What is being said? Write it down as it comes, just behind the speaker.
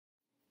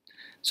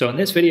So in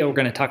this video, we're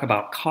going to talk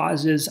about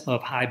causes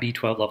of high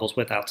B12 levels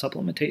without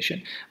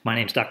supplementation. My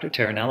name is Dr.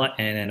 Terranella,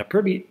 and in a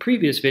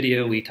previous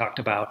video, we talked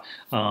about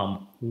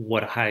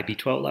what a high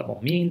B12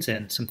 level means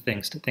and some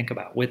things to think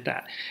about with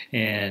that.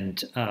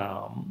 And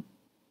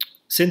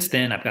since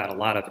then, I've got a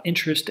lot of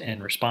interest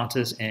and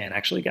responses, and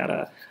actually got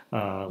a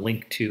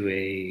link to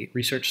a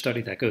research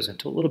study that goes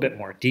into a little bit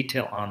more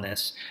detail on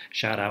this.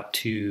 Shout out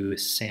to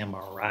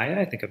Samurai,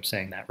 I think I'm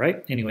saying that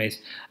right.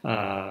 Anyways,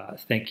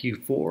 thank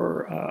you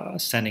for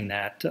sending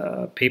that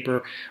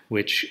paper,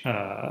 which,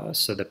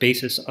 so the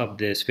basis of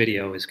this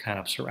video is kind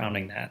of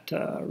surrounding that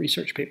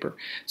research paper.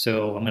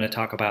 So I'm going to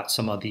talk about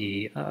some of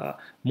the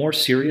more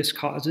serious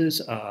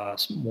causes,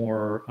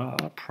 more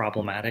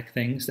problematic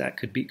things that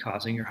could be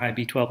causing your high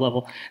B12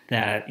 level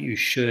that you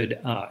should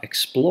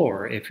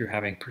explore if you're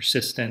having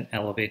persistent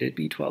elevated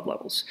B12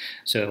 levels.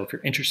 So if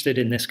you're interested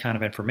in this kind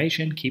of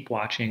information, keep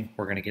watching.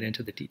 We're going to get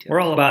into the details. We're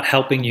all about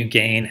helping you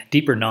gain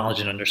deeper knowledge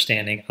and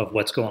understanding of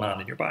what's going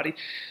on in your body.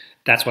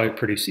 That's why we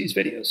produce these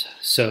videos.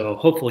 So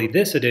hopefully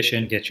this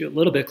edition gets you a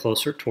little bit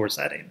closer towards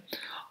that aim.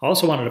 I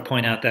also wanted to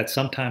point out that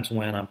sometimes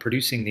when I'm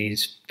producing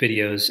these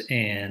videos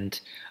and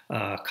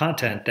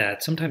content,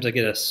 that sometimes I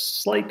get a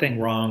slight thing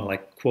wrong,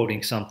 like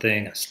quoting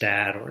something, a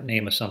stat or a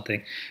name of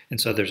something. And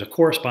so there's a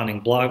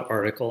corresponding blog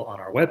article on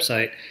our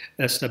website,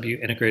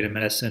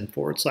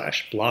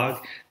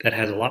 swintegratedmedicine.com/blog, that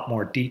has a lot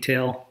more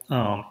detail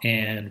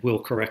and will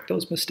correct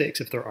those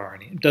mistakes if there are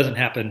any. It doesn't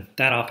happen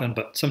that often,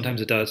 but sometimes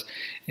it does,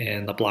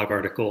 and the blog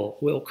article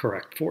will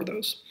correct for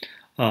those.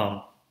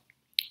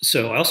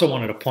 So I also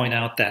wanted to point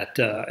out that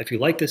if you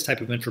like this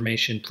type of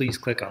information, please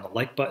click on the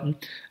like button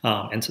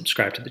and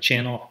subscribe to the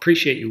channel.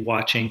 Appreciate you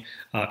watching.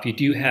 If you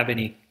do have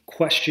any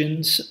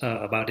questions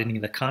about any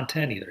of the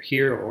content, either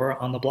here or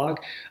on the blog,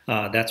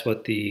 that's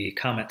what the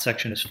comment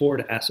section is for,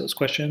 to ask those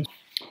questions.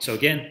 So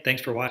again,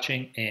 thanks for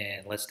watching,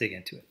 and let's dig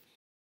into it.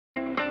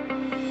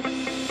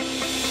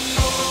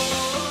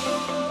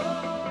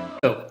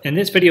 So in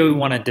this video, we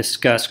want to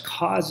discuss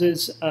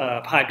causes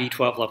of high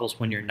B12 levels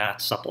when you're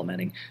not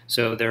supplementing.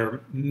 So there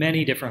are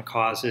many different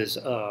causes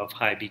of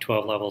high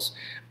B12 levels.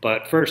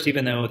 But first,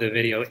 even though the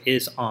video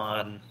is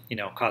on,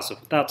 causes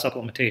without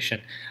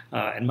supplementation,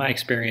 in my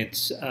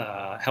experience,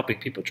 helping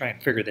people try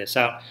and figure this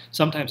out,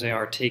 sometimes they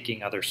are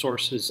taking other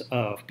sources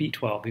of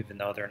B12 even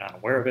though they're not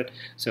aware of it.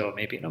 So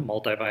maybe in a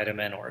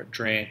multivitamin or a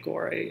drink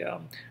or a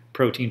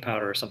protein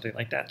powder or something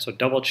like that. So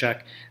double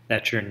check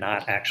that you're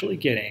not actually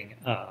getting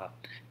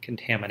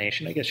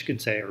contamination, I guess you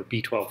could say, or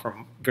B12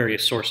 from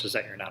various sources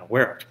that you're not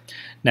aware of.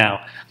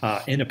 Now,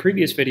 in a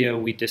previous video,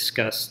 we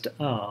discussed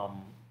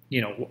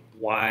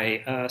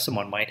why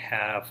someone might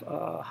have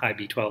high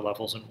B12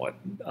 levels and what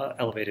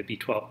elevated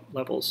B12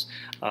 levels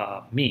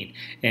mean.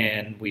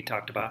 And we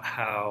talked about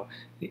how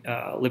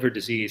liver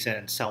disease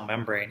and cell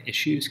membrane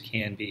issues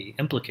can be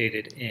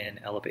implicated in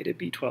elevated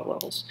B12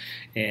 levels.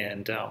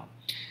 And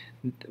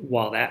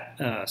while that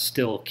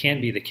still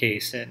can be the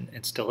case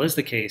and still is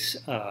the case,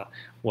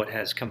 what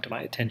has come to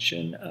my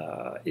attention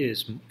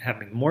is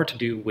having more to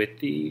do with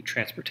the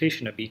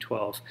transportation of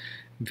B12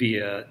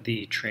 via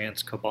the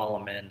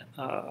transcobalmin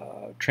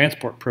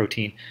transport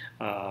protein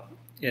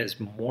is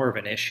more of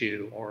an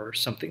issue, or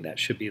something that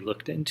should be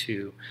looked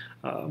into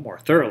more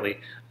thoroughly,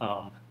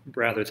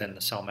 rather than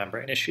the cell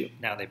membrane issue.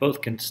 Now, they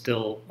both can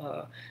still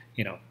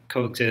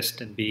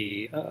coexist and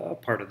be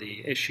part of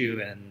the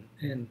issue and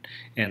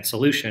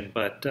solution,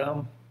 but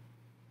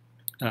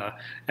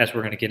as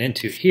we're going to get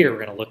into here, we're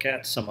going to look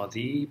at some of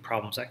the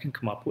problems that can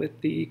come up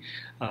with the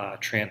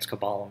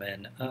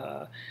transcobalmin,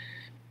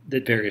 the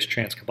various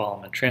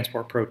transcobalmin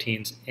transport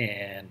proteins,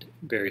 and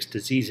various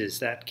diseases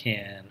that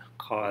can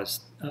cause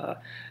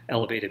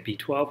elevated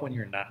B12 when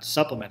you're not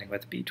supplementing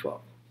with B12.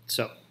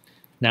 So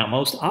now,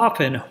 most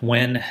often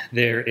when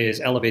there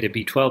is elevated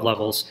B12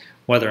 levels,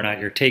 whether or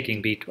not you're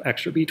taking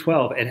extra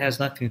B12, it has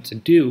nothing to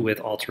do with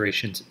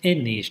alterations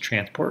in these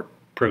transport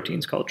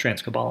proteins called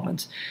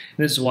transcobalmins.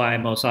 And this is why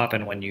most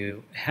often when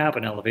you have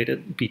an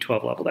elevated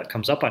B12 level that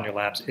comes up on your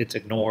labs, it's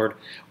ignored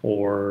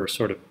or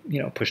sort of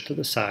pushed to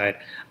the side,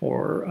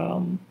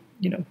 or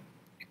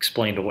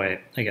explained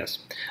away, I guess.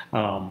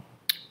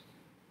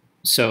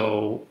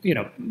 So,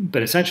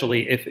 but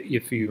essentially,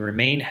 if you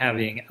remain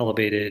having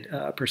elevated,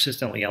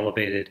 persistently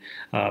elevated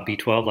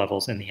B12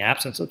 levels in the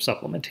absence of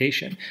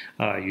supplementation,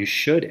 you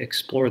should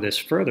explore this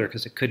further,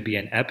 because it could be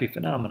an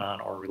epiphenomenon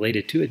or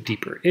related to a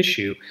deeper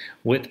issue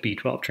with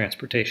B12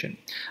 transportation.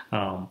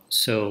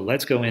 So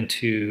let's go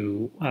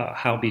into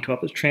how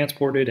B12 is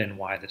transported and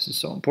why this is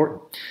so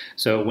important.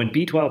 So when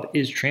B12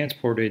 is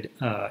transported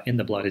in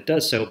the blood, it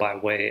does so by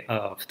way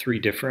of three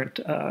different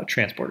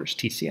transporters: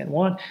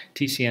 TCN1,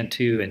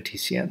 TCN2, and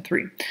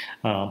TCN3.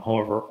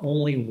 However,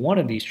 only one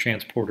of these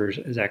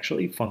transporters is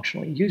actually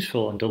functionally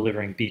useful in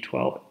delivering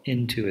B12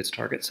 into its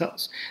target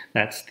cells.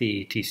 That's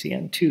the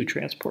TCN2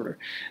 transporter.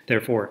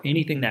 Therefore,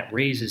 anything that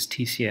raises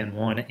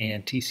TCN1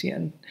 and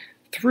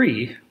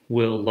TCN3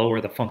 will lower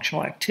the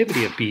functional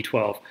activity of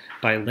B12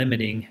 by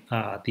limiting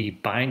the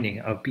binding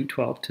of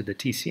B12 to the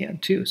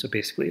TCN2. So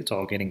basically it's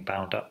all getting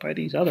bound up by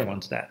these other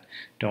ones that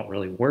don't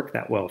really work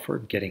that well for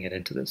getting it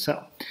into the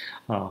cell.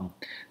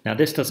 Now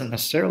this doesn't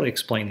necessarily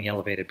explain the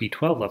elevated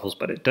B12 levels,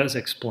 but it does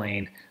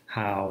explain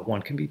how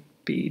one can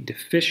be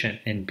deficient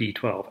in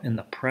B12 in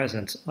the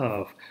presence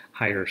of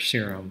higher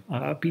serum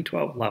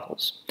B12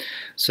 levels.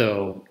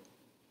 So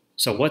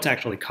what's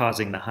actually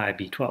causing the high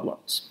B12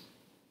 levels?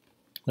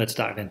 Let's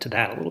dive into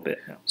that a little bit.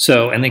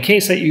 So in the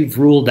case that you've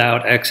ruled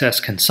out excess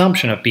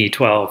consumption of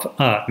B12,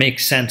 it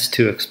makes sense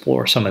to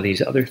explore some of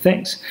these other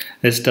things.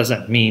 This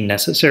doesn't mean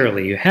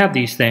necessarily you have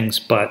these things,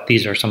 but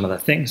these are some of the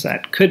things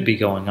that could be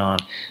going on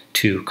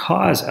to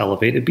cause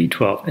elevated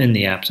B12 in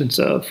the absence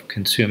of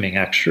consuming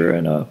extra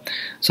in a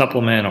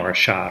supplement or a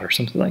shot or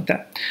something like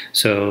that.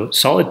 So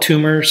solid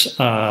tumors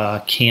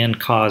can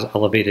cause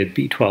elevated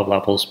B12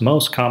 levels.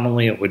 Most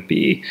commonly it would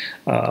be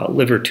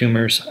liver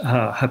tumors,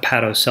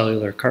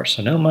 hepatocellular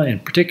carcinoma in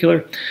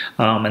particular,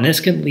 and this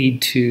can lead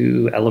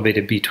to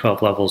elevated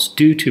B12 levels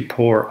due to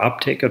poor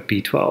uptake of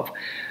B12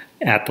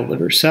 at the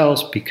liver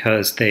cells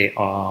because they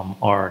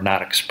are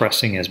not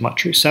expressing as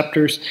much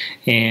receptors,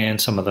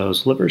 and some of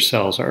those liver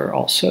cells are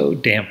also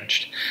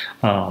damaged.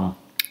 And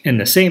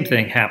the same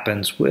thing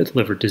happens with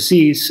liver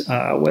disease,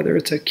 whether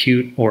it's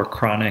acute or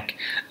chronic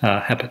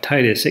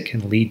hepatitis. It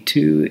can lead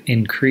to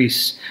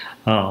increased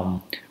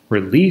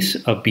release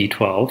of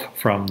B12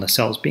 from the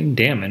cells being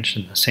damaged,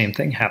 and the same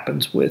thing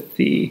happens with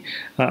the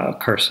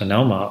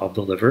carcinoma of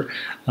the liver.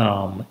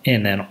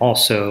 And then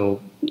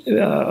also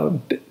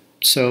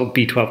so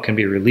B12 can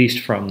be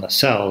released from the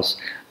cells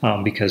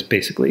because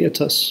basically it's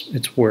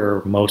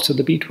where most of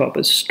the B12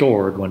 is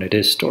stored when it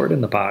is stored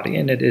in the body,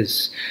 and it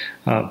is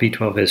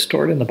B12 is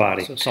stored in the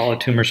body. So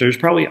solid tumors, there's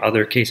probably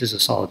other cases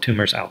of solid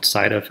tumors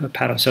outside of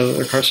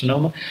hepatocellular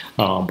carcinoma,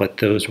 but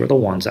those were the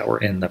ones that were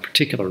in the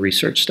particular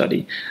research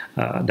study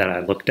that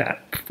I looked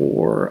at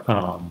for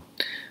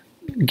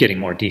getting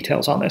more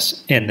details on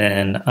this. And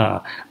then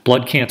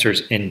blood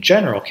cancers in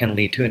general can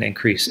lead to an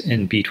increase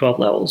in B12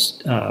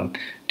 levels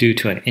due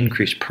to an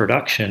increased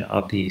production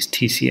of these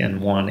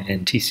TCN1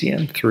 and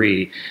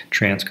TCN3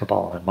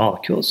 transcobalmin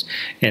molecules.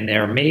 And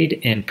they're made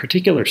in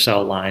particular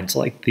cell lines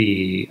like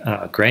the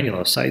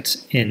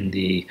granulocytes in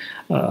the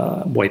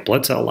white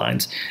blood cell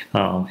lines.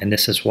 And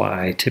this is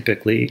why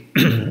typically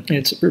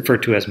it's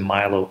referred to as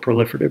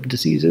myeloproliferative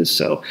diseases.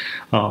 So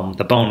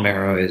the bone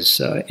marrow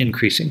is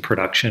increasing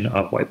production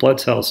of white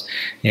blood cells.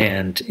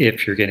 And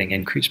if you're getting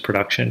increased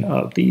production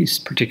of these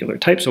particular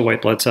types of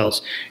white blood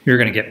cells, you're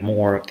going to get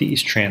more of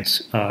these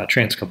transcobalamins.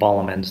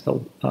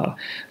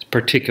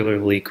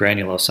 Particularly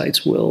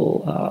granulocytes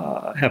will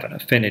have an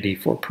affinity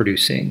for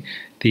producing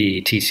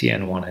the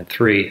TCN1 and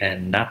 3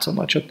 and not so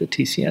much of the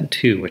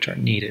TCN2, which are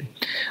needed.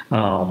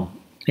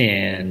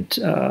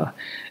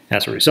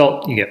 As a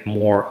result, you get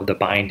more of the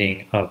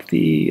binding of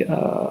the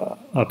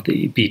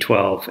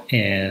B12,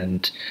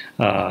 and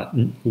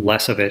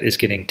less of it is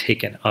getting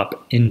taken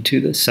up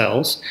into the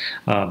cells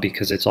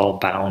because it's all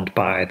bound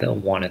by the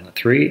 1 and the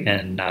 3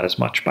 and not as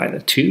much by the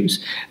 2s.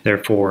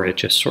 Therefore, it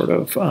just sort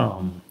of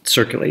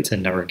circulates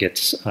and never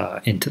gets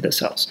into the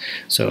cells.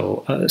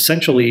 So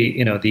essentially,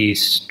 you know,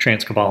 these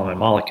transcobalmin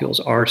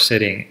molecules are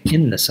sitting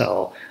in the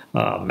cell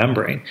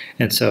membrane,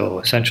 and so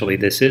essentially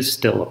this is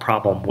still a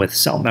problem with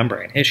cell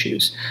membrane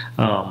issues,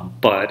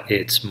 but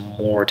it's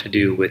more to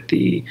do with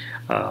the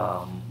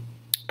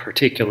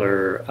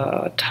particular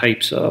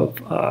types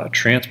of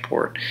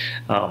transport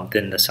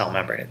than the cell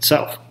membrane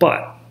itself.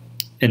 But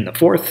in the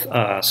fourth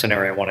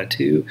scenario I wanted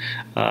to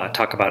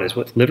talk about is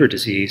with liver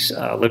disease,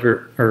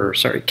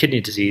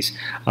 kidney disease.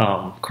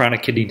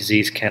 Chronic kidney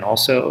disease can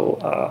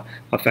also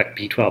affect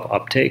B12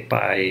 uptake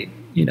by,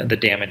 you know, the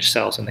damaged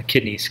cells in the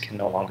kidneys can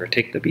no longer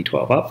take the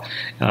B12 up,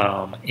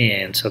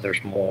 and so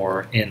there's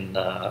more in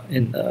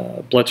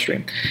the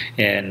bloodstream.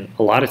 And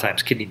a lot of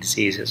times kidney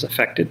disease is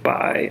affected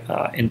by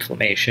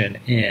inflammation,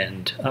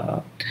 and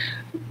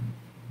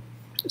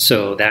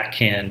so that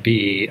can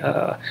be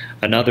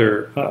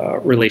another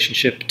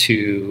relationship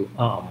to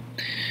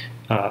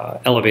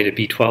elevated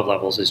B12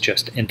 levels is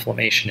just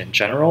inflammation in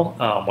general,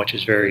 which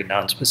is very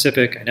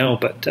nonspecific, I know,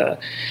 but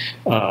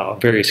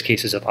various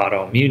cases of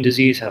autoimmune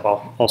disease have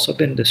also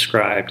been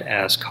described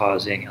as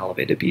causing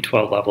elevated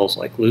B12 levels,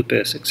 like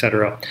lupus,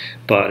 etc.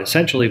 But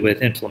essentially,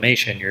 with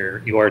inflammation,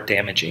 you are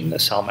damaging the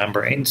cell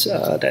membranes.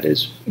 That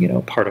is, you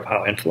know, part of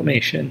how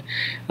inflammation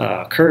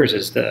occurs,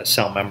 is the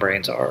cell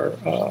membranes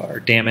are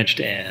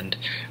damaged and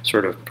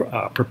sort of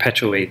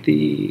perpetuate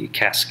the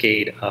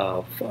cascade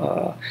of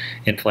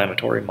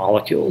inflammatory molecules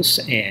molecules.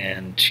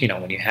 And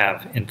when you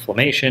have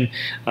inflammation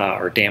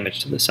or damage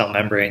to the cell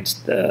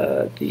membranes,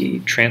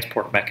 the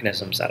transport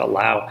mechanisms that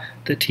allow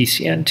the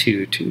TCN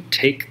to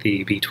take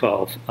the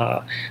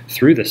B12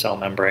 through the cell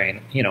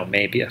membrane,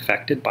 may be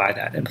affected by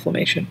that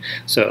inflammation.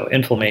 So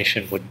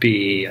inflammation would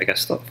be, I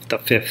guess, the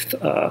fifth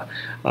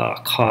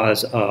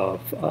cause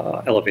of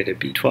elevated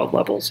B12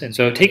 levels. And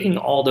so taking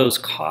all those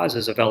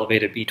causes of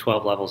elevated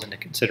B12 levels into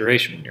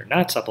consideration when you're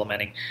not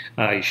supplementing,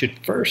 you should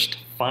first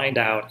find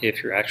out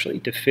if you're actually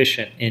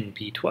deficient in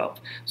B12.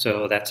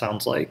 So that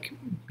sounds like,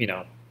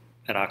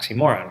 an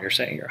oxymoron. You're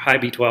saying you're high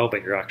B12,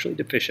 but you're actually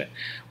deficient.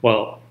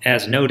 Well,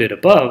 as noted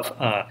above,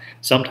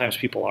 sometimes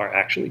people are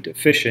actually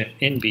deficient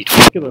in B12.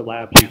 Particular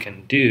labs you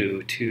can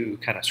do to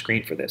kind of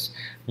screen for this.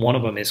 One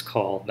of them is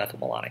called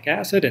methylmalonic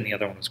acid, and the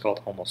other one is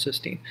called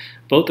homocysteine,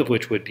 both of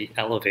which would be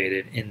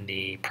elevated in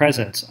the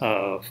presence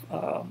of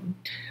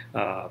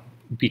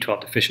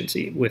B12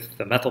 deficiency, with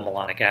the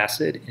methylmalonic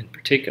acid in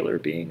particular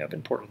being of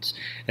importance.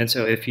 And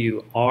so if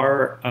you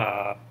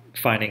are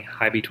finding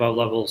high B12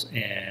 levels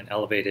and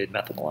elevated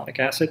methylmalonic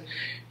acid,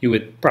 you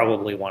would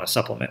probably want to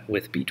supplement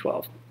with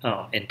B12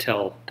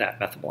 until that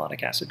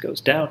methylmalonic acid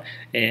goes down.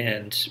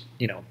 And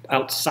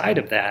outside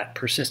of that,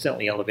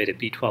 persistently elevated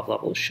B12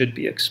 levels should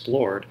be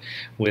explored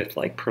with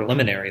like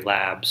preliminary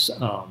labs.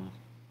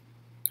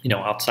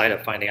 Outside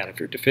of finding out if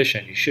you're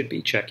deficient, you should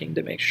be checking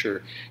to make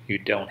sure you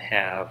don't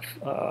have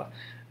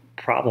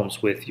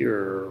problems with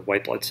your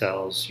white blood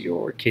cells,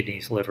 your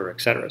kidneys, liver,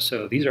 etc.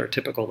 So these are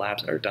typical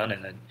labs that are done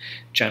in a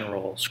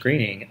general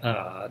screening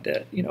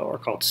that are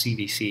called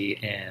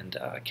CBC and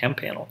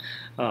ChemPanel.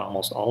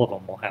 Almost all of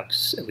them will have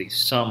at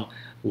least some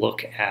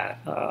look at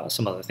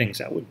some of the things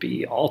that would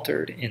be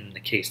altered in the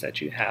case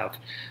that you have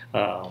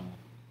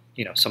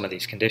some of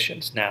these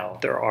conditions. Now,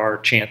 there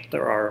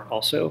are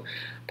also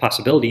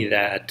possibility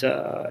that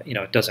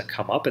it doesn't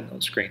come up in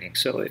those screenings.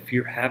 So if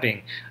you're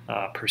having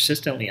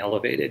persistently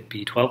elevated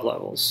B12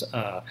 levels,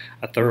 a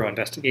thorough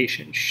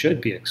investigation should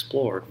be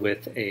explored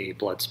with a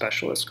blood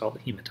specialist called a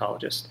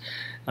hematologist.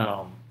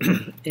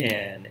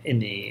 And in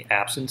the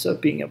absence of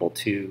being able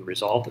to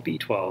resolve the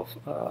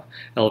B12,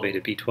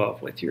 elevated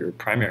B12 with your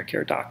primary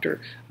care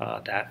doctor,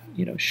 that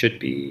should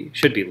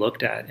be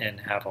looked at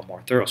and have a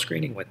more thorough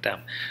screening with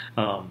them.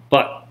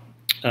 But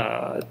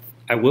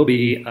I will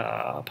be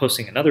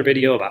posting another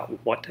video about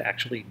what to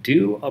actually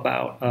do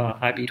about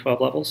high B12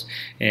 levels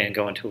and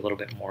go into a little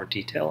bit more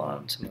detail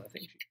on some of the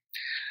things.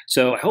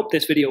 So I hope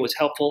this video was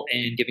helpful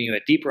in giving you a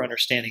deeper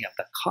understanding of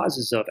the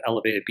causes of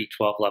elevated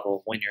B12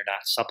 level when you're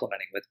not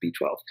supplementing with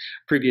B12.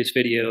 Previous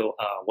video,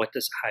 what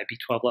does a high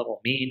B12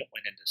 level mean,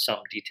 went into some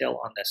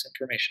detail on this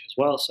information as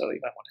well, so you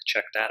might want to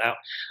check that out.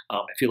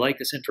 If you like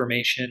this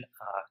information,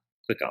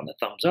 click on the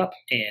thumbs up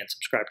and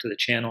subscribe to the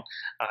channel.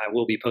 I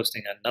will be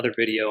posting another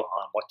video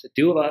on what to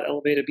do about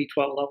elevated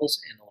B12 levels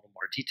in a little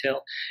more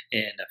detail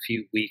in a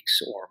few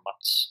weeks or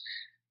months.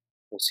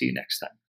 We'll see you next time.